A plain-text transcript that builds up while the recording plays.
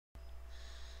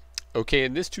Okay,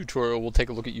 in this tutorial we'll take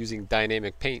a look at using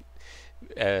dynamic paint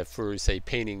for, say,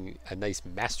 painting a nice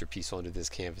masterpiece onto this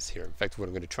canvas here. In fact, what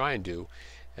I'm going to try and do,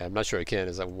 and I'm not sure I can,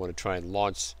 is I want to try and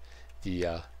launch the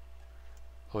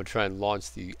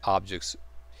objects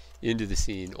into the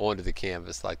scene onto the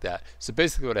canvas like that. So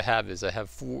basically what I have is I have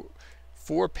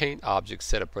four paint objects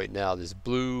set up right now. This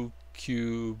blue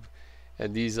cube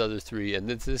and these other three, and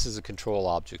this is a control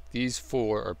object. These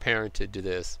four are parented to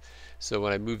this, so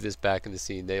when I move this back in the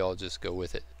scene they all just go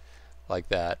with it like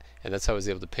that, and that's how I was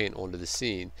able to paint onto the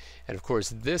scene. And of course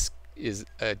this is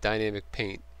a dynamic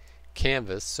paint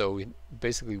canvas, so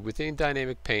basically within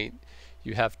dynamic paint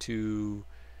you have to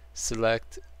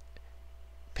select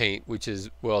paint, which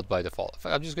is world by default.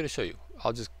 I'm just going to show you.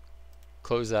 I'll just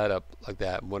close that up like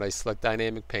that. And when I select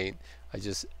dynamic paint, I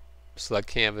just select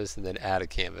canvas and then add a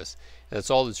canvas, and that's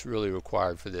all that's really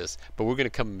required for this. But we're going to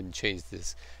come and change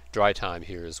this dry time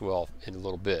here as well in a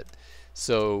little bit.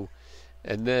 So,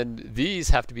 and then these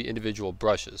have to be individual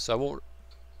brushes, so I won't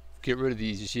get rid of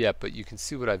these yet, but you can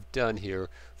see what I've done here.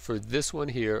 For this one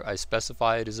here, I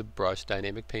specify it as a brush,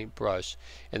 dynamic paint brush,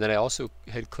 and then I also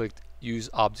had clicked use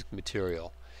object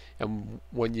material. And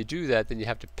when you do that, then you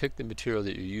have to pick the material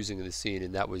that you're using in the scene,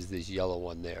 and that was this yellow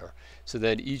one there. So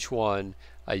then each one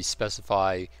I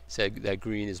specify, say that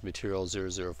green is material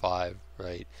 005,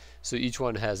 right? So each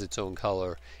one has its own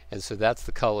color, and so that's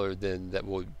the color then that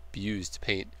will be used to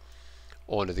paint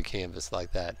onto the canvas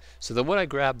like that. So then when I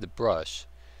grab the brush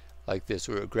like this,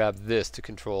 or grab this to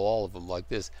control all of them like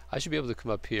this, I should be able to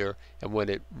come up here, and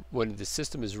when the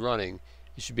system is running,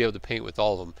 you should be able to paint with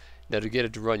all of them. Now to get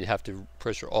it to run, you have to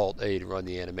press your Alt A to run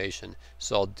the animation.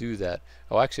 So I'll do that.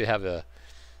 I actually have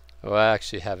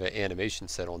an animation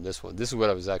set on this one. This is what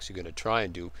I was actually going to try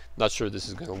and do. Not sure this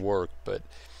is going to work, but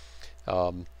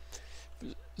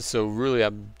so really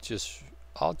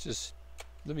I'll just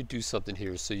let me do something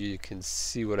here so you can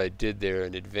see what I did there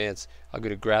in advance. I'm going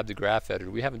to grab the graph editor.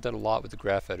 We haven't done a lot with the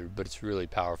graph editor, but it's really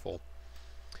powerful.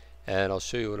 And I'll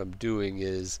show you what I'm doing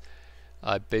is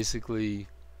I basically,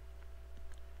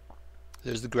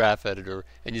 there's the graph editor,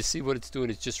 and you see what it's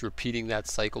doing. It's just repeating that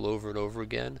cycle over and over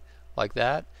again like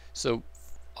that. So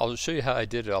I'll show you how I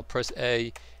did it. I'll press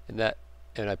A, and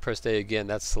I pressed A again.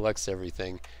 That selects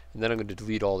everything, and then I'm going to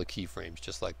delete all the keyframes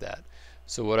just like that.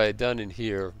 So what I had done in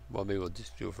here, well, maybe we'll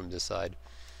just do it from this side.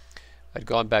 I'd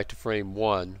gone back to frame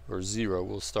 1 or 0.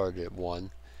 We'll start at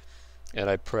 1, and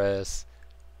I press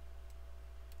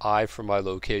I for my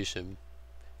location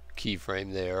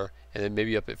keyframe there, and then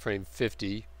maybe up at frame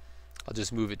 50 I'll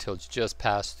just move it till it's just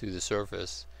passed through the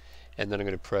surface, and then I'm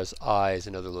going to press I as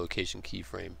another location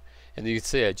keyframe. And you can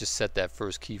see I just set that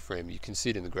first keyframe. You can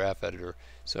see it in the graph editor.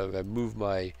 So if I move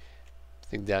my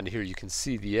thing down here, you can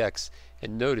see the X,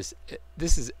 and notice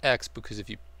this is X because if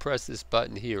you press this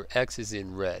button here, X is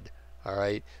in red.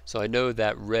 Alright, so I know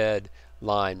that red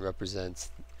line represents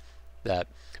that,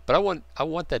 but I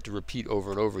want that to repeat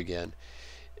over and over again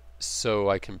so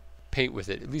I can paint with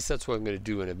it. At least that's what I'm going to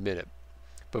do in a minute.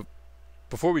 But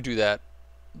before we do that,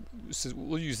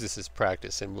 we'll use this as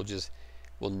practice, and we'll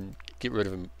get rid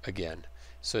of them again.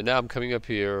 So now I'm coming up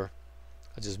here.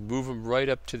 I just move them right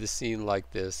up to the scene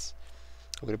like this.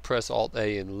 I'm going to press Alt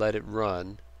A and let it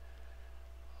run.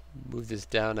 Move this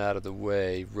down out of the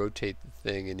way, rotate the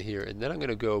thing in here, and then I'm going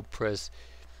to go press,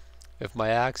 if my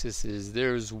axis is,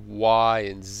 there's Y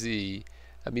and Z,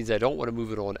 that means I don't want to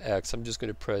move it on X. I'm just going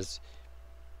to press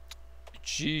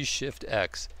G Shift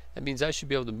X. That means I should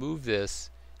be able to move this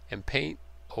and paint.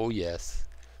 Oh yes,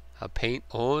 I'll paint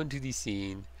onto the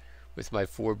scene with my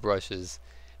 4 brushes,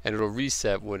 and it'll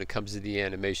reset when it comes to the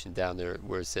animation down there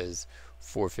where it says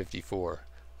 454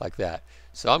 like that.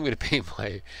 So I'm going to paint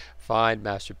my fine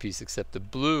masterpiece, except the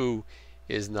blue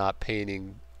is not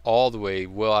painting all the way.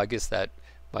 Well, I guess that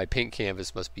my paint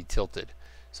canvas must be tilted,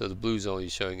 so the blue's only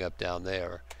showing up down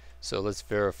there. So let's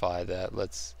verify that.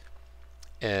 Let's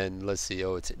see.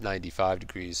 Oh, it's at 95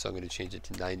 degrees, so I'm going to change it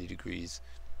to 90 degrees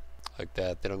like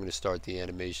that. Then I'm going to start the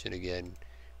animation again.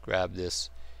 Grab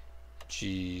this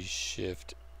G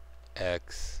Shift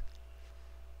X.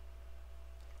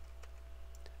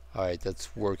 Alright,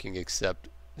 that's working, except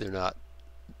they're not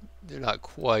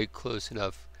quite close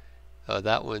enough.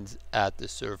 That one's at the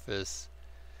surface,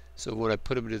 so when I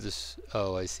put them into this,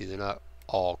 oh, I see, they're not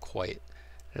all quite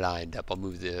lined up. I'll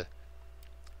move the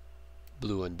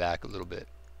blue one back a little bit.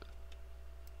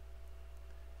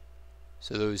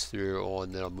 So those 3 are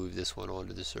on, then I'll move this one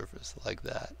onto the surface like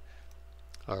that.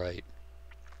 Alright.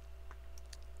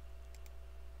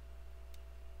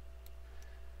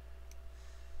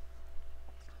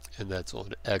 And that's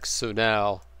on X. So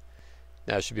now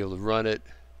I should be able to run it.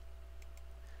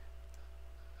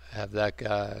 I have that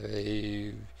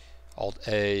guy, Alt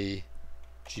A,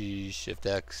 G, Shift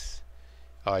X.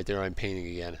 Alright, there I'm painting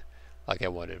again, like I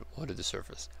wanted the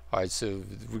surface. Alright, so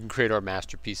we can create our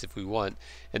masterpiece if we want,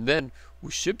 and then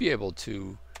we should be able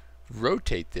to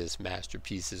rotate this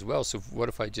masterpiece as well. So what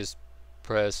if I just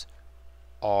press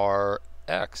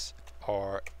RX?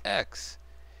 RX.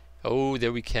 Oh,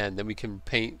 there we can. Then we can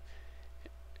paint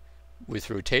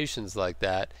with rotations like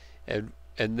that, and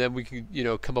then we can, you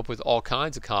know, come up with all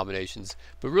kinds of combinations.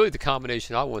 But really the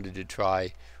combination I wanted to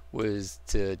try was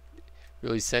to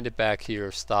really send it back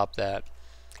here, stop that,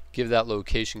 give that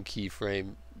location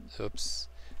keyframe, oops,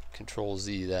 Control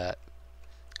Z that,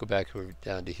 go back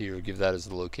down to here, give that as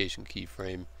the location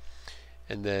keyframe,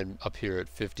 and then up here at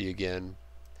 50 again,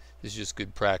 this is just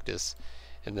good practice,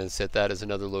 and then set that as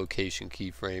another location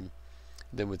keyframe.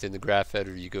 Then within the graph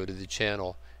editor you go to the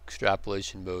channel,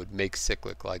 extrapolation mode, make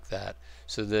cyclic like that.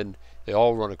 So then they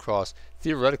all run across.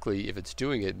 Theoretically, if it's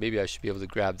doing it, maybe I should be able to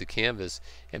grab the canvas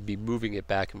and be moving it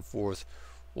back and forth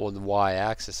on the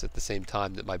y-axis at the same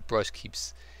time that my brush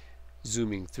keeps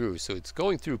zooming through. So it's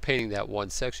going through painting that one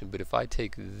section, but if I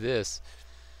take this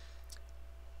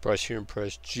brush here and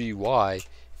press GY,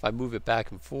 if I move it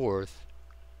back and forth,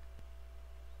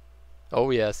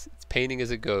 oh yes, it's painting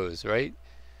as it goes, right?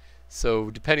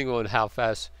 So depending on how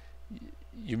fast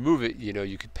you move it, you know,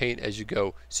 you could paint as you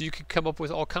go. So you could come up with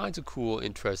all kinds of cool,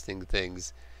 interesting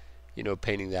things, you know,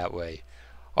 painting that way.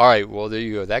 Alright, well there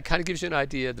you go. That kind of gives you an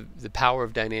idea, the power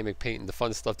of dynamic paint and the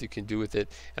fun stuff you can do with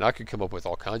it. And I could come up with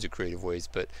all kinds of creative ways,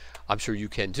 but I'm sure you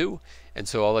can too. And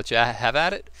so I'll let you have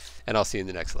at it, and I'll see you in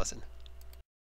the next lesson.